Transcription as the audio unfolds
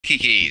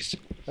keys.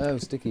 Oh,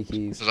 sticky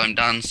keys. Because I'm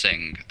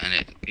dancing and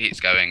it keeps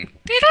going,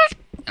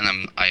 and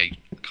then I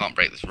can't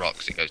break this rock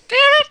because it goes.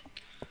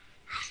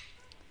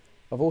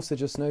 I've also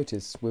just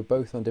noticed we're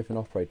both on different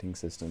operating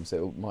systems,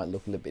 so it might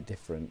look a little bit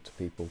different to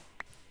people.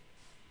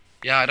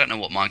 Yeah, I don't know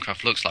what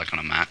Minecraft looks like on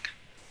a Mac.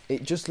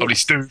 It just Probably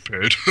looks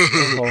stupid.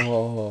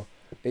 oh,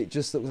 it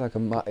just looks like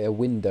a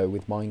window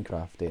with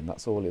Minecraft in.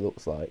 That's all it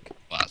looks like.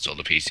 Well, that's what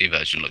the PC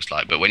version looks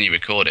like. But when you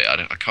record it,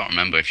 I can't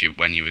remember if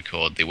when you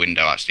record, the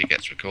window actually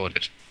gets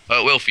recorded.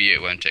 Oh, it will for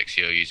you, won't it? 'Cause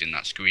you're using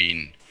that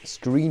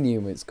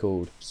Screenium, it's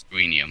called.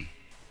 Screenium.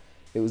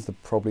 It was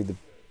probably the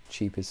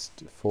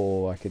cheapest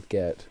 4 I could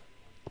get.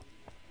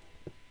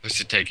 This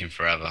is taking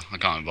forever. I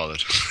can't be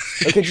bothered.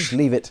 Okay, just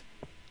leave it.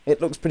 It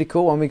looks pretty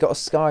cool, and we got a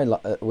sky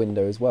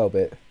window as well,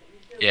 but...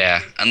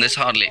 Yeah, and there's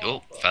hardly...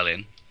 Oh, fell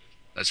in.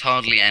 There's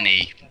hardly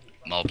any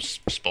mobs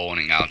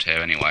spawning out here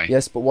anyway.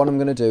 Yes, but what I'm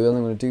going to do,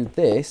 I'm going to do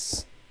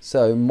this,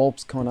 so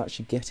mobs can't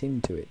actually get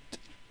into it.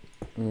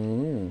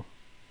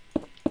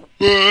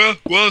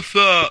 What's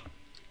that?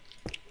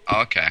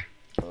 Oh, okay.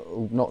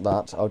 Not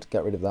that. I'll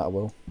get rid of that, I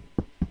will.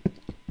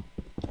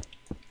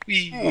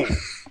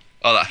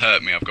 Oh, that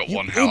hurt me. I've got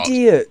one heart.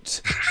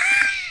 Idiot!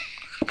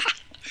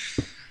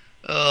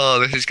 Oh,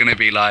 this is going to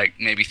be like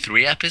maybe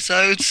 3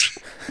 episodes.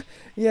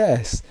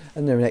 Yes,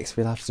 and then next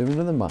we'll have to do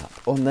another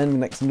map, and then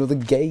next another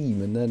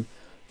game, and then...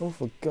 Oh,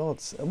 for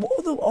God's sake. What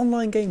other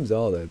online games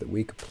are there that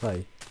we could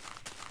play?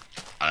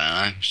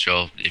 I don't know.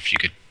 Sure, if you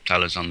could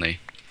tell us on the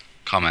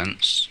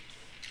comments.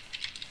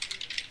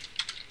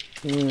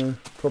 Yeah,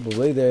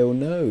 probably they'll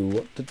know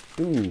what to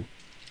do.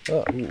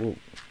 Oh, ooh.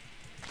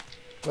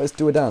 Let's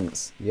do a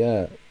dance.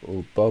 Yeah.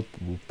 Let's get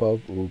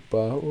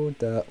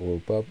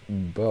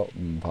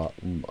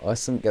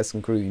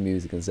some groovy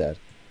music instead.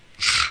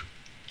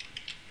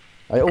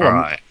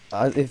 Alright.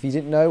 If you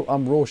didn't know,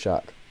 I'm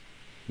Rorschach.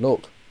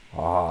 Look.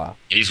 Ah.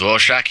 He's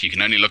Rorschach. You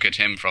can only look at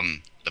him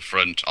from the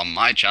front on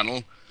my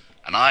channel.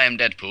 And I am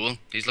Deadpool.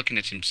 He's looking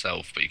at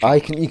himself, but you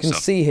can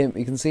see him.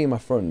 You can see my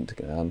front,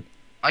 man.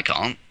 I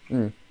can't.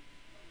 I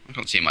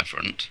can't see my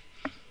front.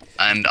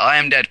 And I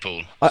am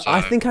Deadpool.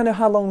 I think I know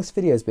how long this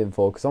video's been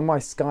for, because on my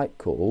Skype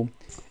call,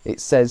 it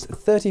says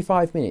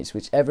 35 minutes,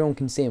 which everyone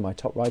can see in my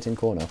top right-hand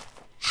corner.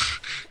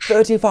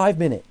 35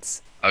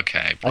 minutes.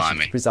 Okay,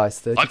 blimey. Precise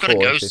 34. I've got to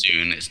go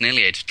soon. It's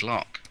nearly 8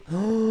 o'clock. I've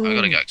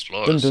got to go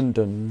explore. Dun dun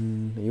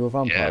dun. Are you a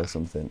vampire or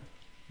something?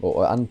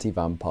 Or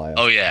anti-vampire?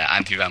 Oh yeah,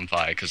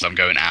 anti-vampire, because I'm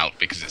going out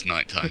because it's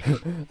night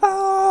time.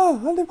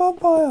 Ah,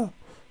 anti-vampire.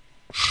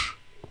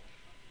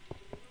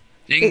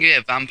 You can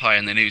get a vampire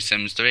in the new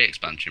Sims 3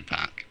 expansion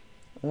pack.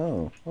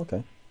 Oh,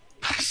 okay.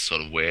 That's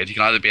sort of weird. You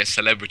can either be a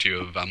celebrity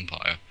or a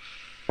vampire.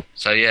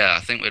 So yeah, I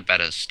think we'd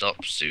better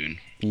stop soon.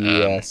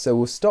 Yeah, so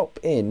we'll stop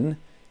in,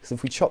 because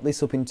if we chop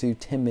this up into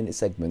 10-minute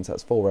segments,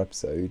 that's 4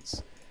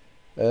 episodes,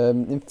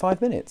 in 5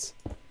 minutes.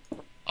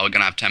 Oh, we're going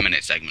to have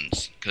 10-minute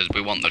segments, because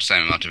we want the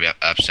same amount of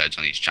episodes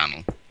on each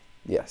channel.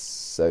 Yes,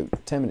 so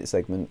 10-minute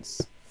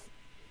segments.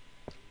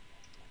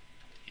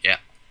 Yeah.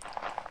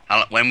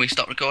 When we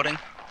stop recording?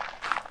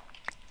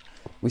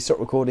 We stop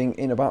recording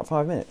in about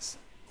 5 minutes.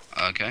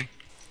 Okay.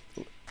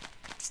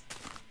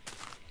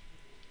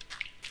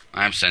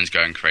 My episode's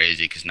going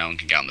crazy because no one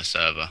can get on the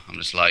server. I'm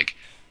just like,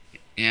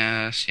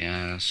 yes,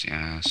 yes,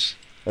 yes.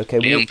 Okay.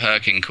 Liam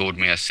Perkin called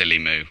me a silly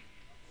moo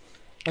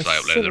because I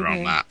uploaded the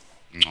wrong map.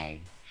 Oh.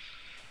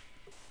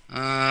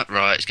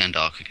 Right, it's getting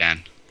dark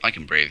again. I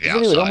can breathe the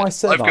outside. On my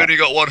server. I've only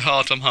got 1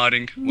 heart. I'm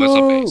hiding. Where's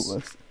our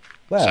base?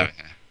 Where? So,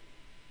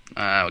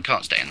 we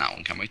can't stay in that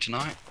one, can we,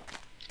 tonight?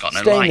 Got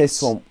no stay lights. in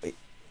this one.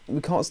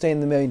 We can't stay in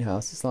the main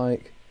house. It's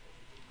like,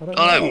 I don't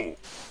know. No,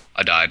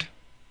 I died.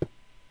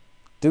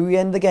 Do we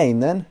end the game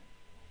then?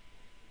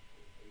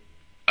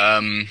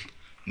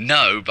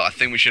 No, but I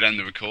think we should end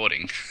the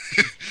recording.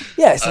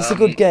 Yes, that's a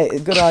good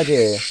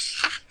idea.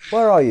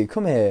 Where are you?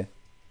 Come here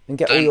and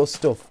get all your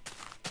stuff.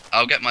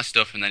 I'll get my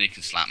stuff and then you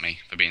can slap me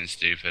for being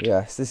stupid.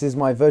 Yes, this is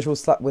my virtual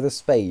slap with a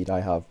spade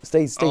I have.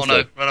 Stay still. Oh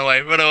no, run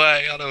away, run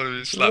away. I don't want to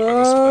be slapped with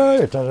a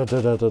spade.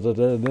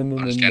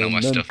 I'm just getting all my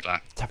stuff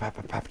back.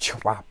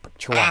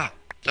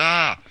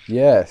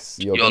 Yes,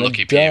 you're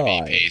lucky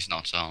PvP's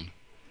not on.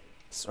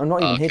 I'm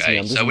not even hitting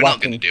him. So we're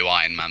not going to do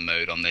Iron Man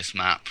mode on this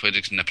map. We're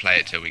just going to play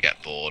it till we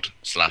get bored.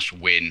 /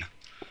 win.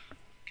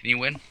 Can you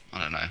win? I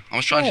don't know. I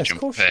was trying to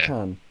jump up here. Of course you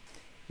can.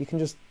 You can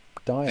just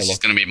die a lot. This is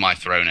going to be my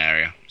throne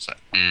area. So.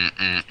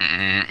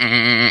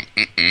 And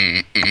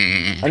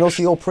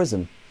also your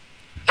prison.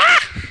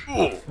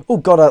 Oh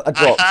god, I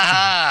dropped.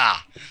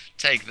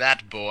 Take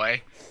that,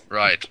 boy.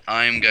 Right,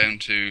 I'm going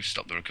to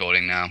stop the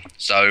recording now.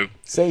 So.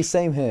 Say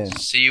same here.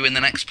 See you in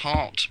the next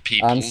part,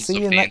 people. And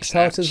see you next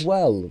part as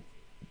well.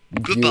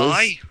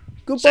 Goodbye.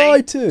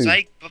 Goodbye too.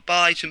 Say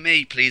bye to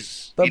me,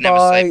 please. Bye you never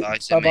say bye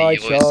to me. Bye,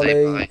 You always Charlie.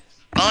 say bye.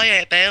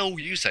 Bye, Belle.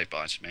 You say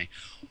bye to me.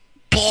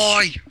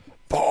 Bye.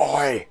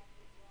 Bye.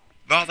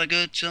 Rather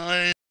good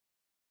time.